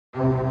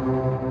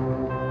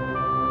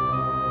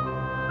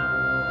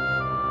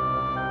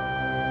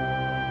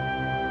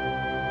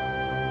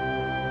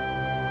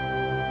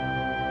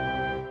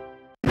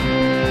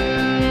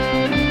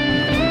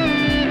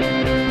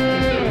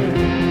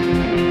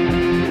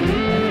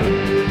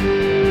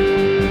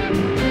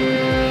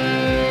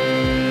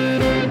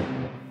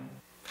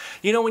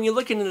You know, when you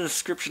look into the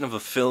description of a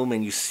film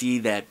and you see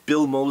that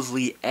Bill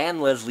Moseley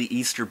and Leslie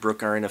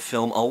Easterbrook are in a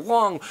film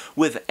along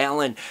with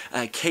Allan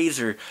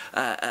Kayser,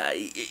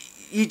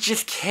 you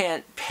just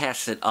can't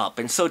pass it up.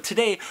 And so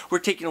today we're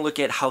taking a look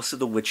at House of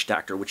the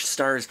Witchdoctor, which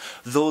stars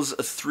those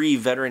three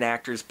veteran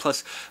actors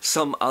plus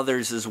some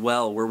others as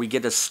well, where we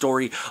get a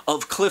story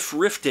of Cliff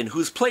Rifton,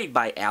 who's played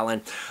by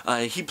Allan.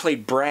 He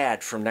played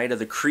Brad from Night of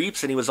the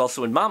Creeps, and he was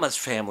also in Mama's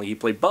Family. He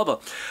played Bubba.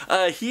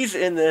 He's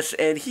in this,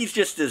 and he's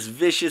just this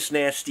vicious,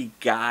 nasty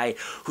guy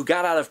who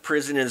got out of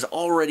prison and is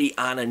already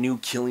on a new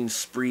killing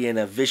spree and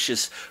a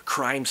vicious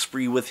crime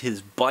spree with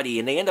his buddy.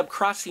 And they end up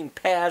crossing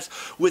paths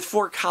with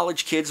four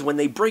college kids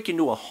when they break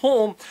into a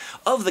home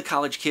of the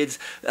college kids,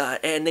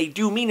 and they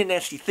do mean and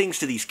nasty things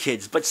to these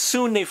kids. But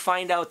soon they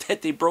find out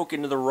that they broke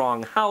into the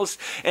wrong house,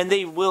 and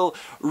they will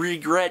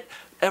regret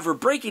ever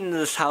breaking into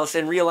this house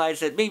and realize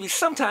that maybe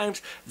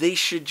sometimes they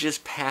should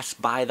just pass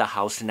by the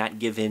house and not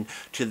give in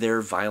to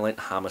their violent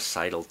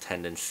homicidal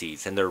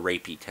tendencies and their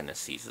rapey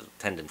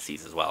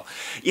tendencies as well.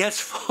 Yes,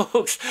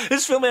 folks,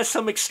 this film has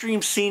some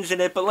extreme scenes in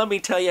it, but let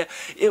me tell you,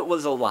 it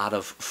was a lot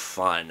of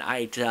fun.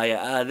 I tell you,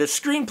 the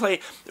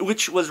screenplay,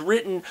 which was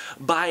written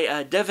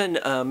by Devin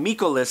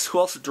Mikolis, who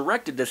also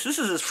directed this is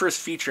his first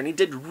feature, and he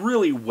did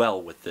really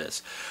well with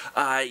this.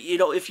 You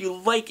know, if you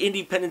like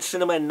independent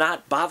cinema and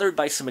not bothered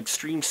by some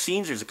extreme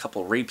scenes, there's a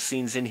couple rape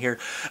scenes in here,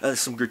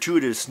 some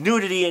gratuitous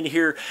nudity in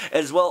here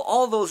as well.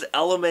 All those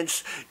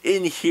elements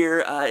in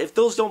here, if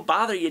those don't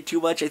bother you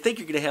too much, I think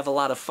you're going to have a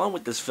lot of fun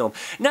with this film.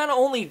 Not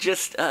only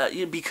just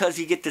because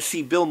you get to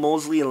see Bill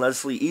Moseley and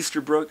Leslie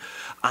Easterbrook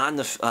on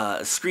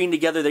the screen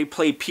together. They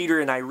play Peter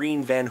and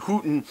Irene Van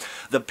Houten,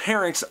 the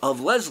parents of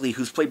Leslie,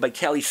 who's played by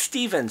Callie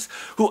Stevens,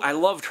 who I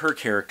loved her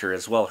character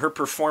as well. Her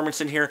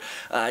performance in here,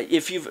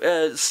 if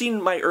you've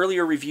seen my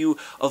earlier review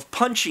of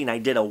Punching I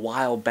did a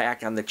while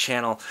back on the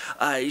channel,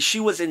 she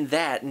was in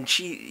that, and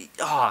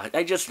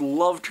I just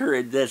loved her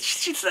in this.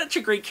 She's such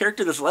a great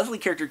character, this Leslie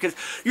character, because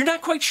you're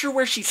not quite sure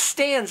where she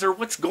stands or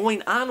what's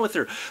going on with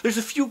her. There's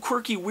a few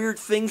quirky, weird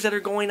things that are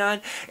going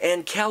on,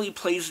 and Callie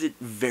plays it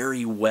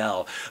very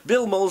well.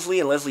 Bill Moseley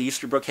and Leslie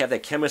Easterbrook have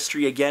that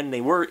chemistry again.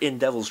 They were in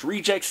Devil's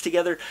Rejects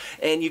together,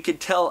 and you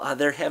could tell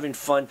they're having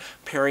fun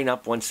pairing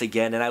up once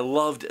again, and I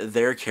loved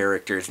their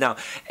characters. Now,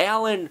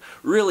 Allan,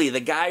 really,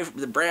 the guy,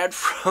 the Brad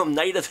from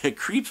Night of the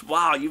Creeps,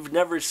 wow, you've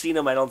never seen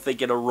him, I don't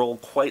think, in a role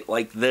quite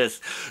like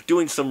this,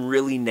 doing some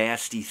really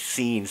nasty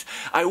scenes.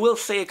 I will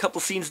say a couple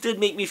scenes did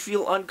make me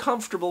feel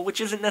uncomfortable, which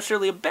isn't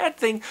necessarily a bad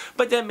thing,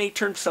 but that may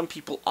turn some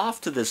people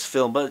off to this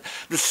film. But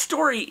the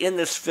story in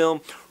this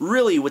film,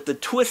 really, with the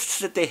twists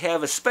that they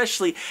have,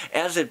 especially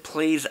as it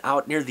plays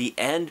out near the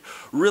end,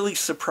 really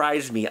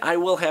surprised me. I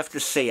will have to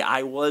say,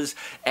 I was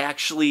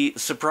actually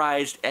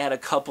surprised at a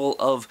couple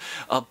of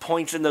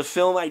points in the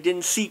film I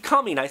didn't see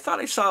coming. I thought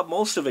I saw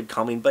most of it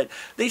coming, but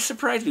they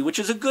surprised me, which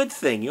is a good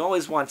thing. You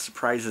always want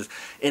surprises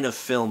in a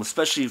film,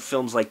 especially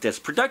films like this.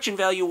 Production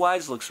value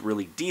wise, looks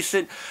really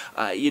decent.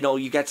 You know,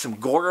 you got some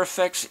gore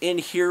effects in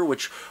here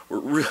which were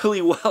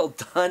really well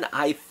done.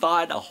 I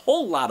thought a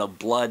whole lot of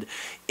blood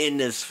in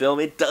this film.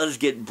 It does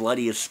get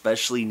bloody,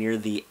 especially near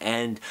the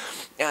end,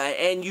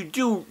 and you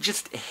do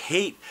just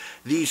hate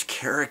these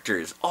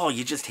characters. Oh,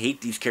 you just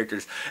hate these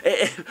characters.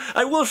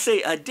 I will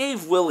say,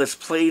 Dave Willis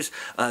plays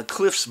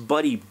Cliff's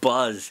buddy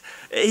Buzz.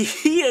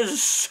 He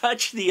is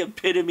such the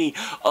epitome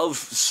of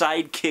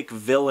sidekick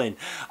villain.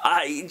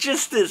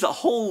 Just this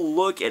whole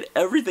look at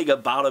everything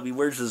about him. He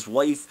wears his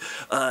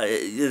wife,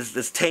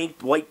 this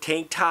white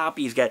tank top.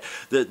 He's got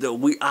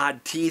the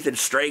odd teeth and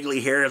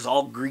straggly hair. Is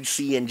all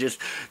greasy and just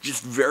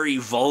very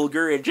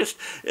vulgar. And just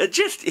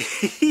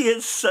he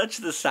is such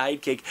the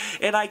sidekick.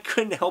 And I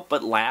couldn't help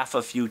but laugh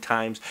a few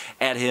times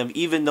at him,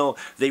 even though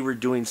they were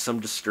doing some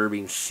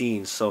disturbing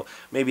scenes. So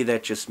maybe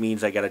that just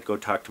means I gotta go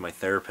talk to my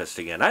therapist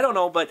again. I don't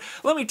know, but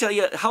let me tell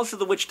you, House of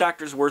the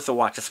Witchdoctor is worth a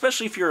watch,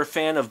 especially if you're a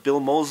fan of Bill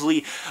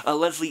Moseley,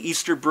 Leslie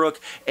Easterbrook,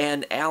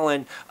 and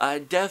Allan.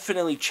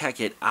 Definitely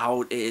check it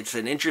out. It's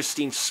an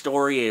interesting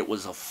story. It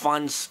was a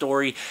fun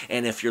story,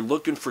 and if you're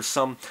looking for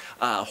some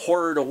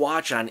horror to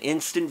watch on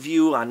Instant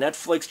View on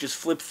Netflix, just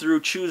flip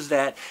through, choose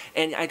that,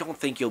 and I don't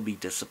think you'll be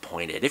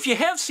disappointed. If you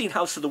have seen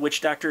House of the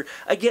Witchdoctor,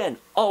 again,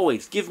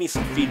 always give me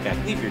some feedback.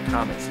 Leave your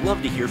comments.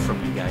 Love to hear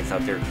from you guys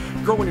out there.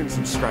 Growing in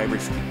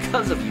subscribers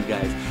because of you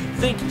guys.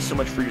 Thank you so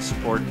much for your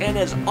support, and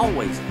as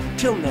always,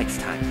 till next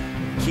time,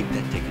 keep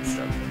that ticket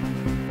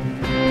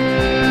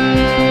stubby.